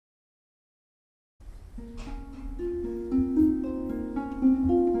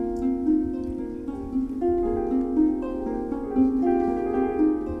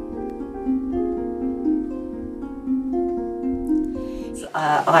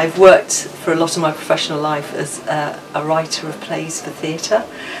I've worked for a lot of my professional life as a writer of plays for theatre.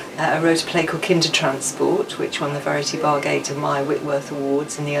 I wrote a play called Kindertransport, which won the Verity Bargate and Meyer Whitworth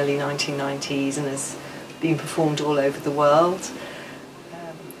Awards in the early 1990s and has been performed all over the world.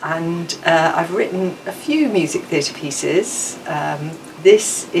 I've written a few music theatre pieces.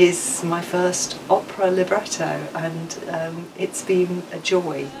 This is my first opera libretto, and it's been a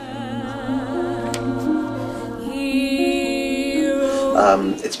joy.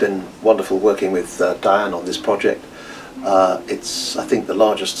 It's been wonderful working with Diane on this project. It's, I think, the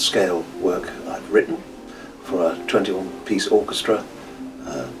largest scale work I've written for a 21-piece orchestra,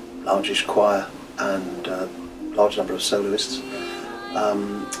 largish choir and a large number of soloists. I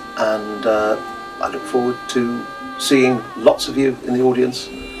look forward to seeing lots of you in the audience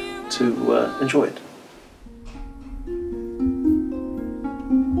to enjoy it.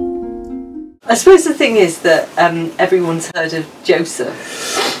 I suppose the thing is that everyone's heard of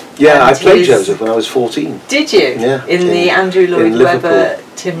Joseph. Yeah, I played Joseph when I was 14. Did you? Yeah. In the Andrew Lloyd Webber,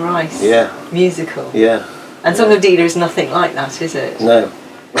 Tim Rice musical. Yeah. And Song of Dina is nothing like that, is it? No.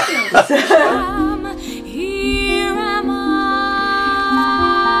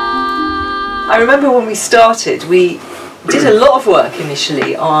 I remember when we started, we did a lot of work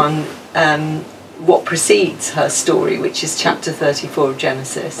initially on what precedes her story, which is chapter 34 of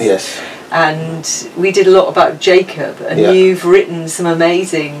Genesis. Yes. And we did a lot about Jacob, and you've written some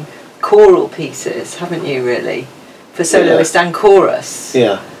amazing choral pieces, haven't you, really? For soloist and chorus.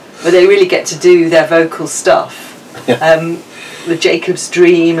 Yeah. Where they really get to do their vocal stuff. Yeah. The Jacob's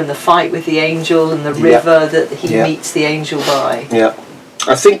dream and the fight with the angel and the river that he meets the angel by. Yeah.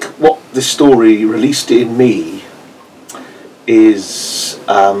 I think what this story released in me is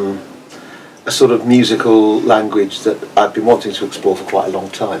a sort of musical language that I've been wanting to explore for quite a long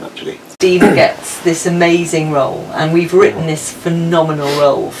time, actually. Dina gets this amazing role, and we've written this phenomenal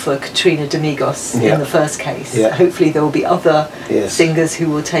role for Katrina Domingos in the first case. Yeah. Hopefully there will be other singers who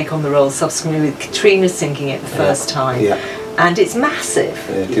will take on the role subsequently, with Katrina singing it the first time. Yeah. And it's massive.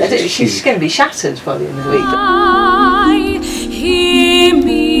 Yeah, she's going to be shattered by the end of the week.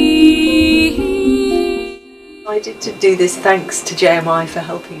 I did to do this thanks to JMI for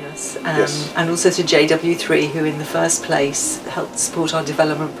helping us, and also to JW3, who in the first place helped support our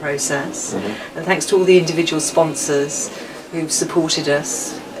development process, and thanks to all the individual sponsors who've supported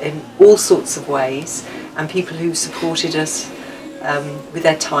us in all sorts of ways, and people who supported us with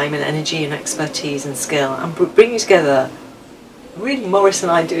their time and energy and expertise and skill, and bringing together, really Maurice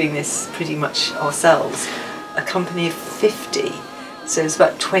and I doing this pretty much ourselves, a company of 50. So it's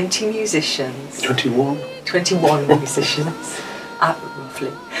about 20 musicians. 21 musicians,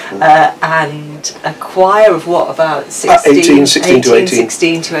 roughly. And a choir of what, about 16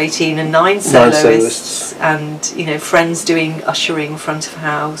 to 18, and 9 soloists. And, you know, friends doing ushering front of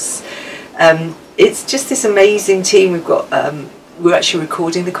house. It's just this amazing team. We've got, we're actually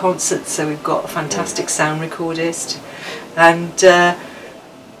recording the concert, so we've got a fantastic sound recordist. And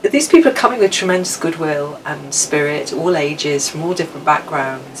these people are coming with tremendous goodwill and spirit, all ages, from all different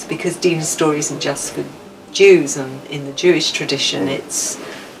backgrounds, because Dina's story isn't just for Jews, and in the Jewish tradition I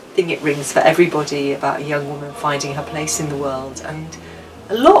think it rings for everybody, about a young woman finding her place in the world. And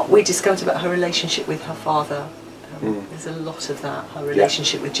a lot we discovered about her relationship with her father. There's a lot of that. Her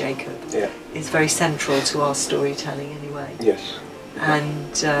relationship with Jacob is very central to our storytelling anyway. Yes.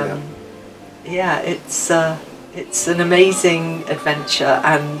 And it's an amazing adventure,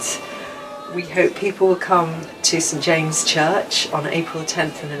 and we hope people will come to St James Church on April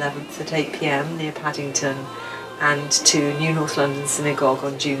 10th and 11th at 8 PM near Paddington, and to New North London Synagogue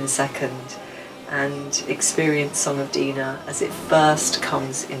on June 2nd, and experience Song of Dina as it first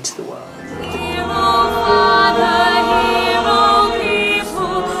comes into the world.